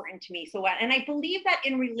important to me. So, and I believe that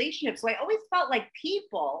in relationships. So I always felt like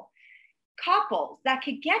couples that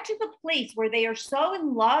could get to the place where they are so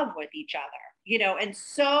in love with each other, you know, and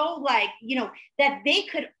so like, you know, that they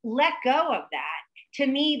could let go of that. To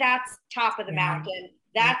me, that's top of the mountain.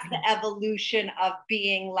 That's the evolution of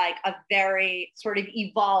being like a very sort of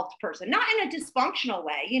evolved person, not in a dysfunctional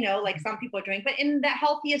way, you know, like some people are doing, but in the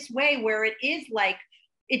healthiest way where it is like,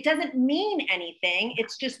 it doesn't mean anything.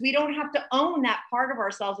 It's just, we don't have to own that part of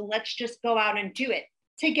ourselves and let's just go out and do it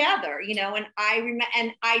together, you know. And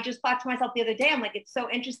I just thought to myself the other day, I'm like, it's so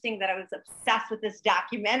interesting that I was obsessed with this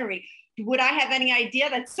documentary. Would I have any idea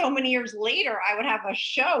that so many years later I would have a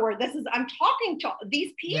show where I'm talking to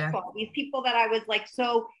these people that I was like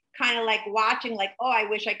so kind of like watching, like, oh, I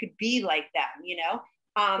wish I could be like them, you know.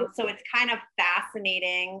 So it's kind of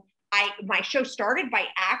fascinating. My show started by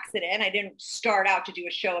accident. I didn't start out to do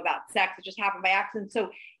a show about sex. It just happened by accident. So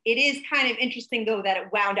it is kind of interesting, though, that it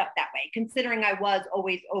wound up that way, considering I was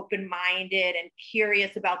always open-minded and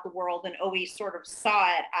curious about the world and always sort of saw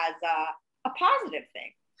it as a positive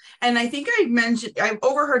thing. And I think I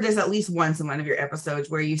overheard this at least once in one of your episodes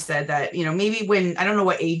where you said that, maybe when, I don't know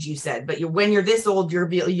what age you said, but when you're this old, you'll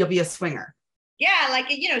be a swinger. Yeah, like,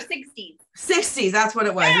 60s. 60s, that's what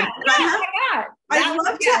it was. Yeah, I'd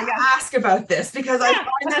love to ask about this because I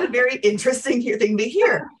find that a very interesting thing to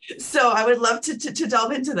hear. So I would love to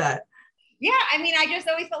delve into that. Yeah, I mean, I just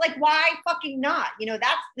always felt like, why fucking not? That's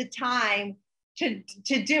the time to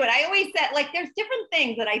do it. I always said, like, there's different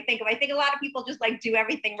things that I think of. I think a lot of people just like do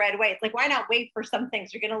everything right away. It's like, why not wait for some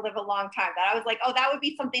things? You're going to live a long time. That I was like, oh, that would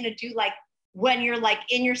be something to do, like, when you're like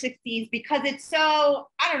in your 60s, because it's so,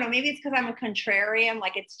 I don't know, maybe it's because I'm a contrarian,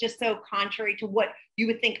 like it's just so contrary to what you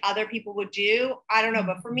would think other people would do. I don't know,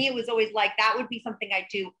 but for me, it was always like, that would be something I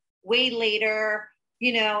do way later,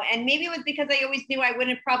 and maybe it was because I always knew I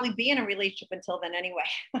wouldn't probably be in a relationship until then anyway.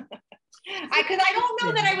 Because I don't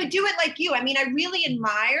know that I would do it like you. I mean, I really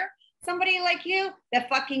admire somebody like you that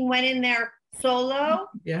fucking went in there solo.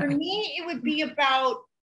 Yeah. For me, it would be about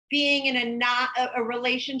being in a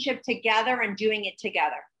relationship together and doing it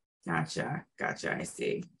together. Gotcha. I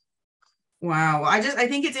see. Wow. I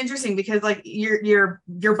think it's interesting because like your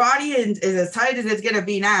body is as tight as it's gonna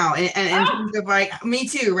be now, and in terms of like me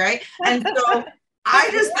too, right? And so I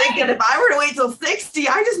just think that if I were to wait till 60,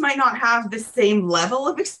 I just might not have the same level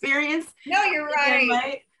of experience. No, you're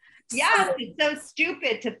right. Yes, so, it's so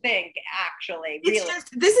stupid to think, actually. Really. It's just,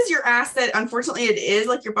 this is your asset. Unfortunately, it is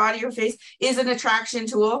like your body, your face is an attraction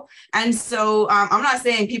tool. And so I'm not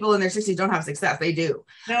saying people in their 60s don't have success. They do.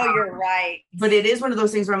 No, you're right. But it is one of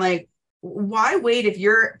those things where I'm like, why wait? If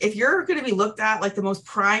you're going to be looked at like the most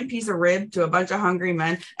prime piece of rib to a bunch of hungry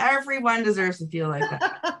men, everyone deserves to feel like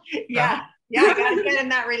that. Yeah. So. Yeah, I gotta get in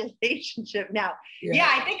that relationship now. Yeah,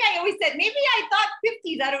 I think I always said, maybe I thought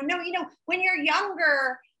 50s. I don't know. When you're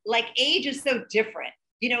younger, like age is so different,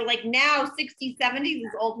 like now 60s, 70s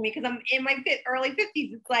is old to me because I'm in my early 50s.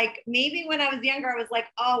 It's like, maybe when I was younger, I was like,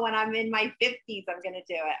 oh, when I'm in my 50s, I'm going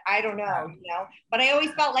to do it. I don't know, but I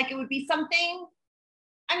always felt like it would be something.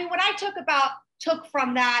 I mean, what I took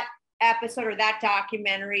from that episode or that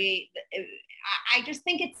documentary, I just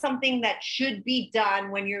think it's something that should be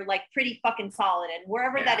done when you're like pretty fucking solid, and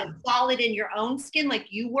wherever that is solid in your own skin, like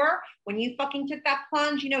you were when you fucking took that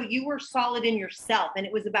plunge, you were solid in yourself, and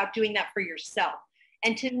it was about doing that for yourself.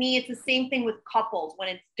 And to me, it's the same thing with couples when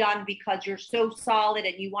it's done because you're so solid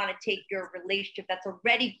and you want to take your relationship that's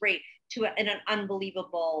already great to an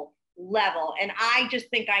unbelievable level. And I just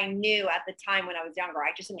think I knew at the time when I was younger,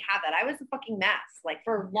 I just didn't have that. I was a fucking mess, like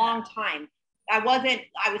for a long time. I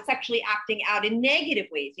was sexually acting out in negative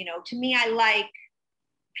ways. To me, I like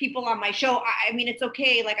people on my show. I mean, it's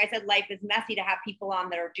okay. Like I said, life is messy to have people on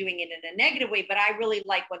that are doing it in a negative way, but I really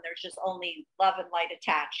like when there's just only love and light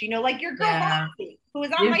attached, like your girl, Moxie, who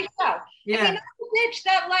was on my show. Yeah. I mean, that's a bitch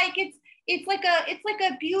that like, it's like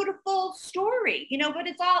a beautiful story, but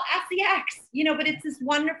it's all sex, but it's this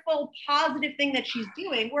wonderful, positive thing that she's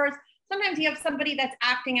doing. Whereas sometimes you have somebody that's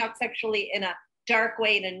acting out sexually in a dark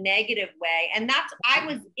way, in a negative way. And I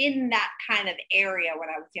was in that kind of area when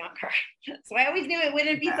I was younger. So I always knew it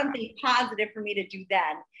wouldn't be something positive for me to do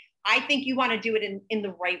then. I think you want to do it in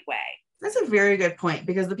the right way. That's a very good point,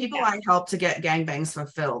 because the people I help to get gangbangs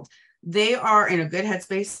fulfilled, they are in a good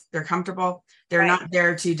headspace. They're comfortable. They're not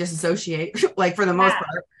there to disassociate, like for the most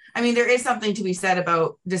part. I mean, there is something to be said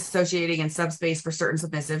about disassociating in subspace for certain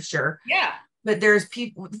submissives, sure. Yeah. But there's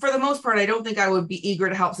people, for the most part, I don't think I would be eager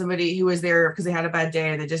to help somebody who was there because they had a bad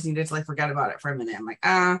day and they just needed to like forget about it for a minute. I'm like,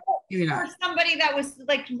 maybe not. Or somebody that was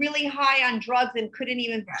like really high on drugs and couldn't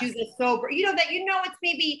even do the sober, it's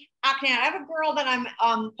maybe acting out. I have a girl that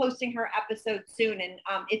I'm posting her episode soon, and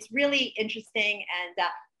it's really interesting. And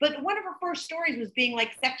but one of her first stories was being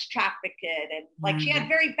like sex trafficked, and like she had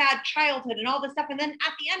very bad childhood and all this stuff. And then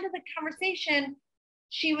at the end of the conversation,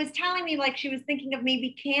 she was telling me like she was thinking of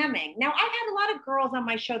maybe camming. Now, I've had a lot of girls on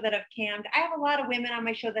my show that have cammed. I have a lot of women on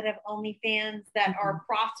my show that have OnlyFans, that are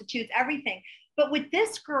prostitutes, everything. But with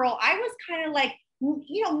this girl, I was kind of like, maybe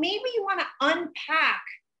you want to unpack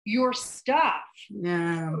your stuff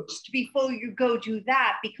first before you go do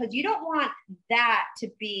that, because you don't want that to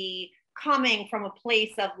be coming from a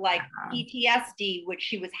place of like PTSD, which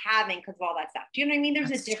she was having because of all that stuff. Do you know what I mean?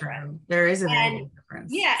 There's a difference. True. There is a big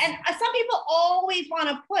difference. Yeah. And some people always want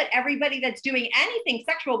to put everybody that's doing anything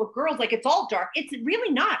sexual with girls, like it's all dark. It's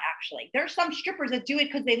really not, actually. There's some strippers that do it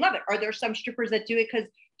because they love it. Or there's some strippers that do it because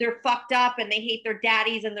they're fucked up and they hate their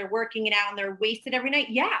daddies and they're working it out and they're wasted every night.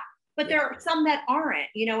 Yeah. But there are some that aren't,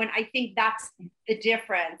 you know, and I think that's the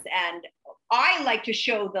difference. And I like to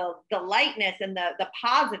show the lightness and the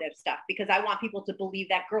positive stuff, because I want people to believe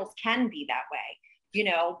that girls can be that way, you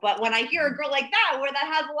know. But when I hear a girl like that, where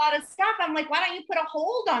that has a lot of stuff, I'm like, why don't you put a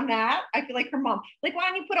hold on that? I feel like her mom, like, why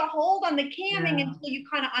don't you put a hold on the camming until you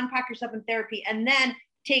kind of unpack yourself in therapy, and then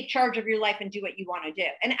take charge of your life and do what you want to do.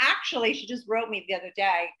 And actually, she just wrote me the other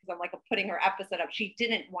day, because I'm like putting her episode up. She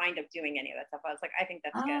didn't wind up doing any of that stuff. I was like, I think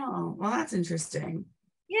that's good. Oh, well, that's interesting.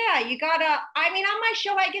 Yeah, you gotta, I mean, on my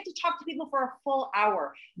show, I get to talk to people for a full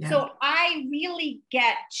hour. Yeah. So I really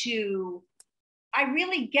get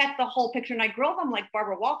the whole picture, and I grill them like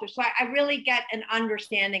Barbara Walters. So I really get an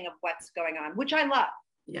understanding of what's going on, which I love.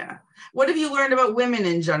 Yeah. What have you learned about women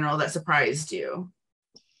in general that surprised you?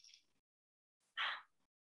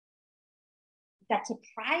 That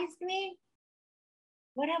surprised me?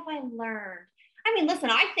 What have I learned? I mean, listen,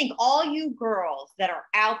 I think all you girls that are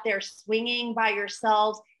out there swinging by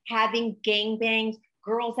yourselves, having gangbangs,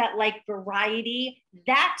 girls that like variety,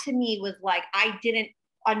 that to me was like, I didn't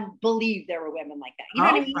believe there were women like that. You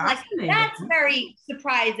know what I mean? Like, that's very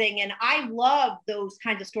surprising. And I love those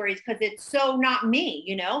kinds of stories because it's so not me,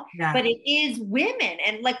 you know, but it is women.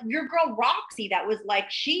 And like your girl Roxy, that was like,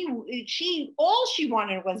 all she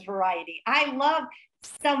wanted was variety. I love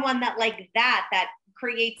someone that like that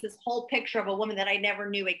creates this whole picture of a woman that I never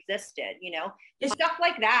knew existed, you know, stuff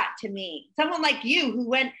like that to me. Someone like you who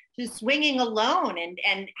went to swinging alone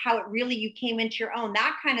and how it really, you came into your own,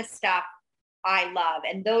 that kind of stuff I love.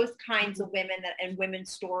 And those kinds of women and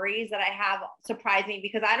women's stories that I have surprise me,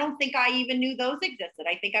 because I don't think I even knew those existed.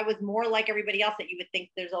 I think I was more like everybody else, that you would think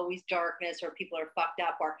there's always darkness or people are fucked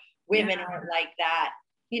up or women aren't like that,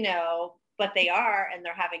 you know, but they are, and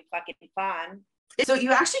they're having fucking fun. So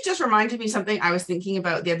you actually just reminded me something I was thinking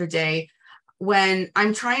about the other day, when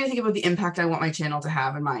I'm trying to think about the impact I want my channel to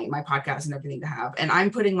have and my podcast and everything to have. And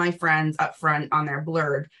I'm putting my friends up front on their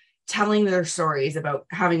Blurred, telling their stories about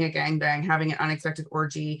having a gangbang, having an unexpected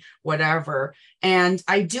orgy, whatever. And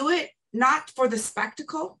I do it not for the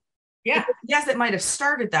spectacle. Yeah. Yes, it might have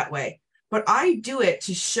started that way, but I do it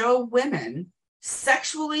to show women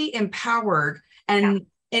sexually empowered and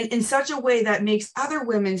in such a way that makes other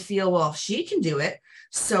women feel, well, if she can do it,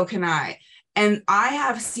 so can I. And I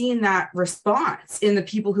have seen that response in the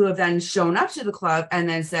people who have then shown up to the club and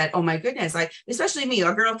then said, oh my goodness, like, especially me,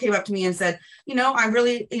 a girl came up to me and said, you know, I'm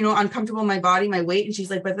really, you know, uncomfortable in my body, my weight. And she's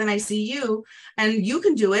like, but then I see you and you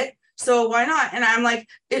can do it. So why not? And I'm like,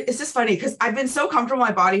 it's just funny because I've been so comfortable in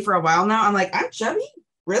my body for a while now. I'm like, I'm chubby?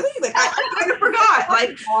 Really? Like, I kind of forgot.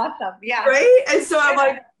 Like, awesome. Yeah. Right. And so I'm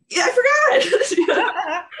like, yeah, I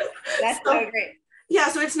forgot. That's so great. Yeah,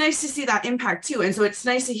 so it's nice to see that impact too. And so it's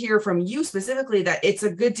nice to hear from you specifically that it's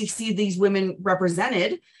a good to see these women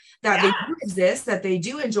represented, that they do exist, that they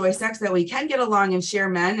do enjoy sex, that we can get along and share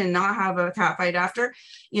men and not have a cat fight after.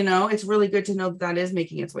 You know, it's really good to know that that is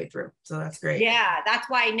making its way through. So that's great. Yeah, that's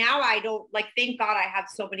why now I don't, like, thank God I have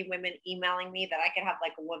so many women emailing me that I can have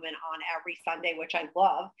like a woman on every Sunday, which I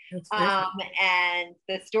love. And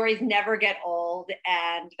the stories never get old.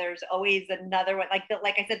 And there's always another one.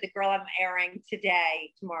 Like I said, the girl I'm airing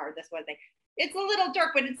tomorrow, this Wednesday. It's a little dark,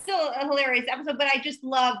 but it's still a hilarious episode. But I just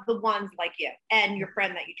love the ones like you and your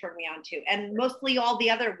friend that you turned me on to, and mostly all the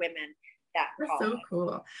other women that That's so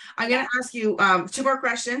cool. I'm going to ask you 2 more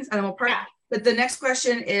questions and then we'll part. But the next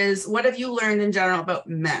question is, what have you learned in general about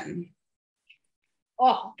men?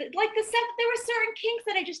 Oh, like the stuff, there were certain kinks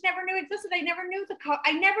that I just never knew existed. I never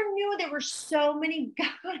knew there were so many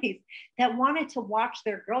guys that wanted to watch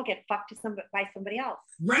their girl get fucked by somebody else.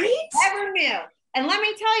 Right? Never knew. And let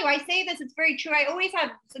me tell you, I say this, it's very true. I always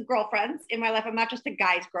had some girlfriends in my life. I'm not just a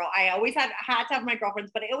guy's girl. I always had to have my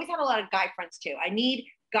girlfriends, but I always had a lot of guy friends too. I need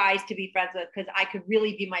guys to be friends with because I could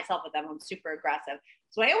really be myself with them. I'm super aggressive.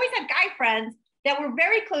 So I always had guy friends that were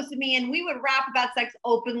very close to me, and we would rap about sex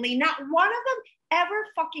openly. Not one of them ever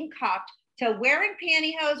fucking copped to wearing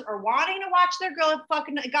pantyhose or wanting to watch their girl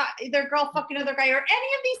fucking other guy or any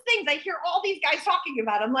of these things. I hear all these guys talking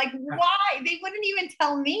about. I'm like, why? They wouldn't even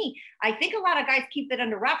tell me. I think a lot of guys keep it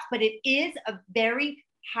under wraps, but it is a very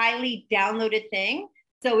highly downloaded thing.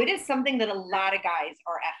 So it is something that a lot of guys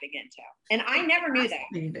are effing into. And I never knew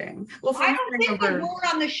that. Well, I don't think the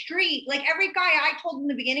word on the street, like every guy I told in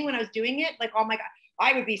the beginning when I was doing it, like, oh my God,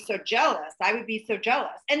 I would be so jealous. I would be so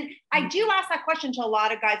jealous. And I do ask that question to a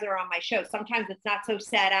lot of guys that are on my show. Sometimes it's not so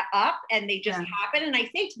set up and they just happen. And I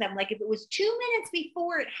say to them, like, if it was 2 minutes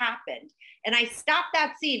before it happened and I stopped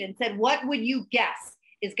that scene and said, what would you guess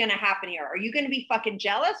is going to happen here? Are you going to be fucking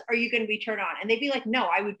jealous? Or are you going to be turned on? And they'd be like, no,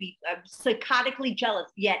 I would be psychotically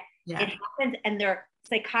jealous, yet it happens and they're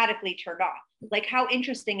psychotically turned on. Like, how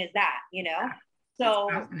interesting is that, you know? So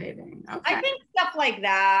fascinating. Okay. I think stuff like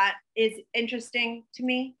that is interesting to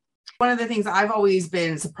me. One of the things I've always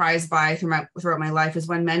been surprised by throughout my life is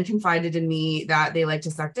when men confided in me that they like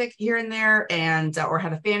to suck dick here and there, and or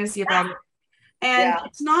had a fantasy about it. And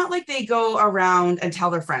it's not like they go around and tell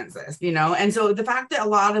their friends this, you know? And so the fact that a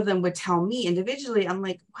lot of them would tell me individually, I'm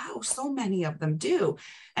like, wow, so many of them do.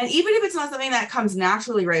 And even if it's not something that comes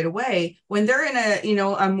naturally right away, when they're in a, you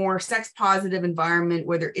know, a more sex positive environment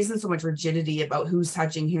where there isn't so much rigidity about who's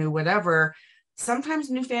touching who, whatever, sometimes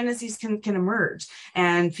new fantasies can emerge,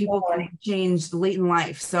 and people can change late in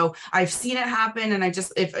life. So I've seen it happen. And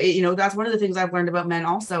that's one of the things I've learned about men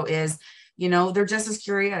also is, you know, they're just as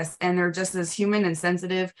curious and they're just as human and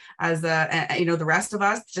sensitive as the rest of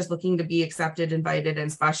us, just looking to be accepted, invited,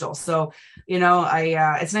 and special. So, you know,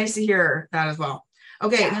 it's nice to hear that as well.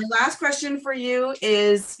 Okay, my last question for you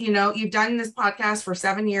is, you know, you've done this podcast for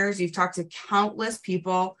 7 years. You've talked to countless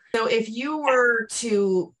people. So if you were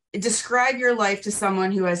to describe your life to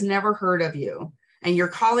someone who has never heard of you, and you're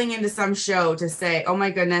calling into some show to say, oh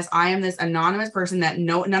my goodness, I am this anonymous person that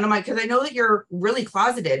because I know that you're really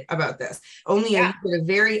closeted about this. Only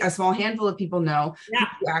a small handful of people know who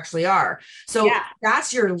you actually are. So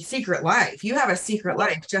that's your secret life. You have a secret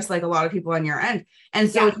life, just like a lot of people on your end.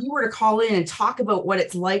 And so if you were to call in and talk about what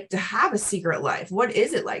it's like to have a secret life, what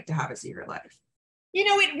is it like to have a secret life? You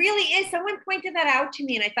know, it really is. Someone pointed that out to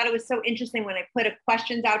me, and I thought it was so interesting when I put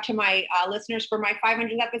questions out to my listeners for my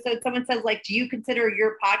 500th episode. Someone says, like, do you consider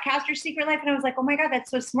your podcast your secret life? And I was like, oh my God, that's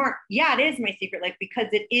so smart. Yeah, it is my secret life because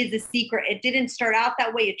it is a secret. It didn't start out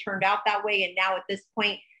that way. It turned out that way. And now at this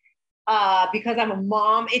point, because I'm a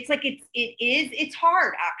mom, it's like, it's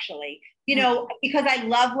hard actually, you know, because I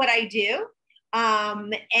love what I do.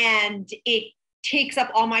 And it takes up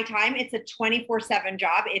all my time. It's a 24/7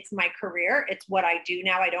 job. It's my career. It's what I do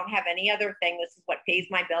now. I don't have any other thing. This is what pays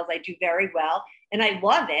my bills. I do very well and I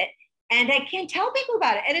love it. And I can't tell people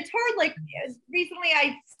about it. And it's hard. Like recently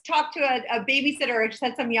I talked to a babysitter. I just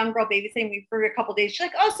had some young girl babysitting me for a couple of days. She's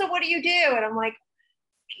like, oh, so what do you do? And I'm like,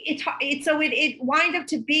 it winds up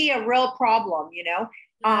to be a real problem, you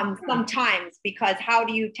know, sometimes, because how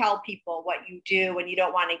do you tell people what you do when you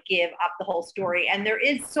don't want to give up the whole story? And there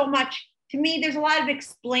is so much. To me, there's a lot of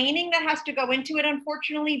explaining that has to go into it,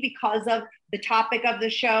 unfortunately, because of the topic of the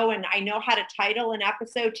show. And I know how to title an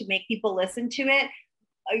episode to make people listen to it,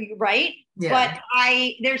 right? Yeah.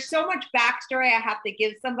 But there's so much backstory I have to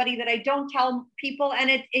give somebody that I don't tell people, and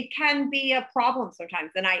it can be a problem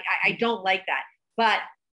sometimes. And I don't like that. But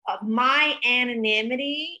my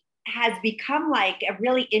anonymity has become like a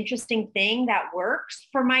really interesting thing that works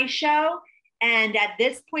for my show. And at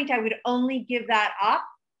this point, I would only give that up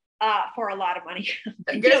for a lot of money.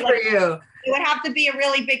 Good for you. It would have to be a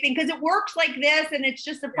really big thing because it works like this, and it's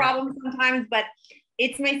just a problem sometimes, but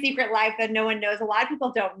it's my secret life that no one knows. A lot of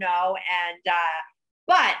people don't know. And,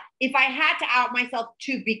 but if I had to out myself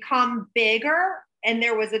to become bigger and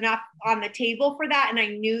there was enough on the table for that, and I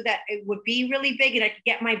knew that it would be really big and I could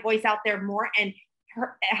get my voice out there more and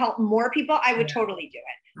help more people, I would totally do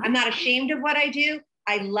it. I'm not ashamed of what I do.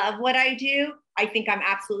 I love what I do. I think I'm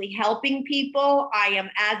absolutely helping people. I am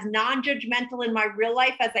as non-judgmental in my real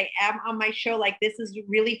life as I am on my show. Like, this is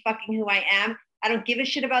really fucking who I am. I don't give a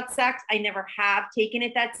shit about sex. I never have taken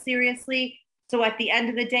it that seriously. So at the end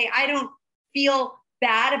of the day, I don't feel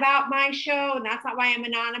bad about my show. And that's not why I'm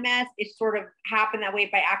anonymous. It sort of happened that way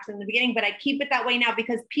by accident in the beginning, but I keep it that way now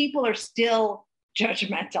because people are still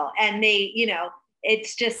judgmental, and they, you know,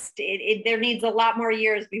 it's just, there needs a lot more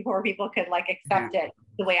years before people could like accept it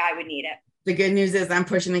the way I would need it. The good news is I'm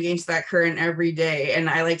pushing against that current every day. And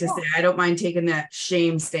I like to say, I don't mind taking the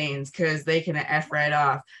shame stains because they can F right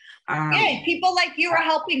off. People like you are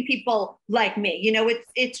helping people like me. You know,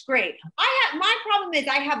 it's great. My problem is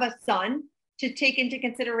I have a son to take into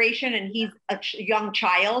consideration, and he's a young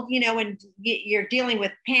child, you know, and you're dealing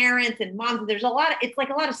with parents and moms. There's it's like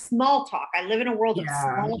a lot of small talk. I live in a world of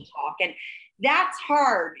small talk, and that's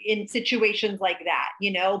hard in situations like that,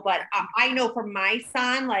 you know, but I know for my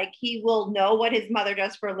son, like, he will know what his mother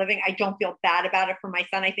does for a living. I don't feel bad about it for my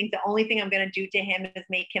son. I think the only thing I'm going to do to him is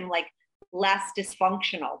make him like less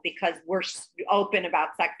dysfunctional because we're open about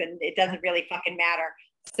sex and it doesn't really fucking matter.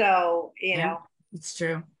 So, you know. It's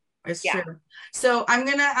true. It's true. So I'm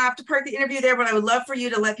going to have to park the interview there, but I would love for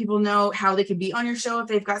you to let people know how they can be on your show if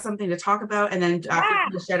they've got something to talk about, and then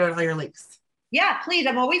shout out all your links. Yeah, please.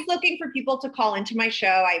 I'm always looking for people to call into my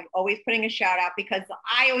show. I'm always putting a shout out because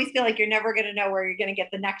I always feel like you're never going to know where you're going to get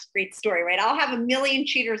the next great story, right? I'll have a million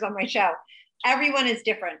cheaters on my show. Everyone is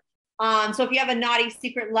different. So if you have a naughty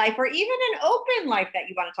secret life or even an open life that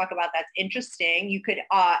you want to talk about that's interesting, you could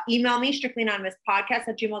email me,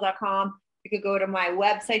 strictlyanonymouspodcast@gmail.com. You could go to my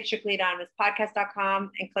website,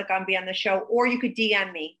 strictlyanonymouspodcast.com, and click on Be on the Show, or you could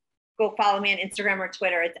DM me. Go follow me on Instagram or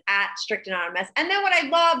Twitter. It's @strictanonymous. And then what I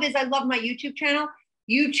love my YouTube channel.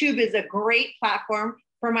 YouTube is a great platform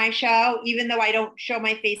for my show, even though I don't show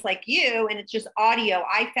my face like you and it's just audio.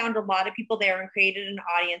 I found a lot of people there and created an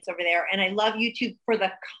audience over there. And I love YouTube for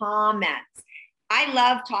the comments. I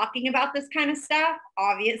love talking about this kind of stuff,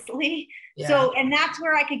 obviously. Yeah. So, and that's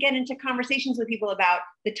where I could get into conversations with people about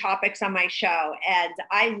the topics on my show. And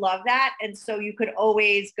I love that. And so you could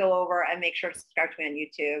always go over and make sure to subscribe to me on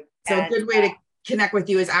YouTube. So a good way to connect with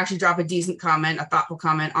you is actually drop a decent comment, a thoughtful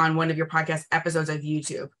comment on one of your podcast episodes of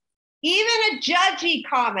YouTube. Even a judgy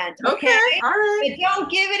comment, okay? All right. But don't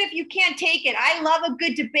give it if you can't take it. I love a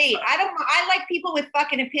good debate. I like people with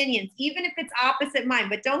fucking opinions, even if it's opposite mine.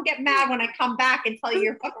 But don't get mad when I come back and tell you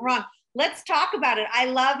you're fucking wrong. Let's talk about it. I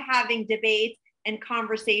love having debates and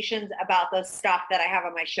conversations about the stuff that I have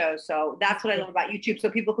on my show. So that's what I love about YouTube. So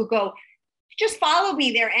people could go, just follow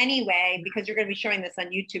me there anyway, because you're going to be showing this on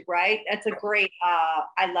YouTube, right? That's a great,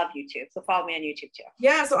 I love YouTube. So follow me on YouTube too.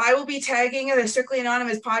 Yeah, so I will be tagging the Strictly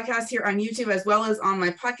Anonymous podcast here on YouTube as well as on my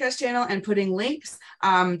podcast channel and putting links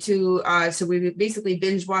so we basically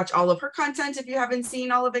binge watch all of her content if you haven't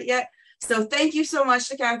seen all of it yet. So thank you so much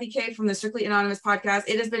to Kathy Kay from the Strictly Anonymous podcast.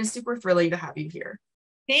 It has been super thrilling to have you here.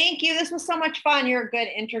 Thank you. This was so much fun. You're a good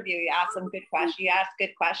interview. You asked some good questions. You asked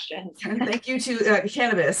good questions. And thank you to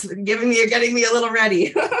Cannabis getting me a little ready.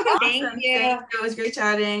 Thank you. It was great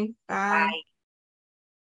chatting. Bye. Bye.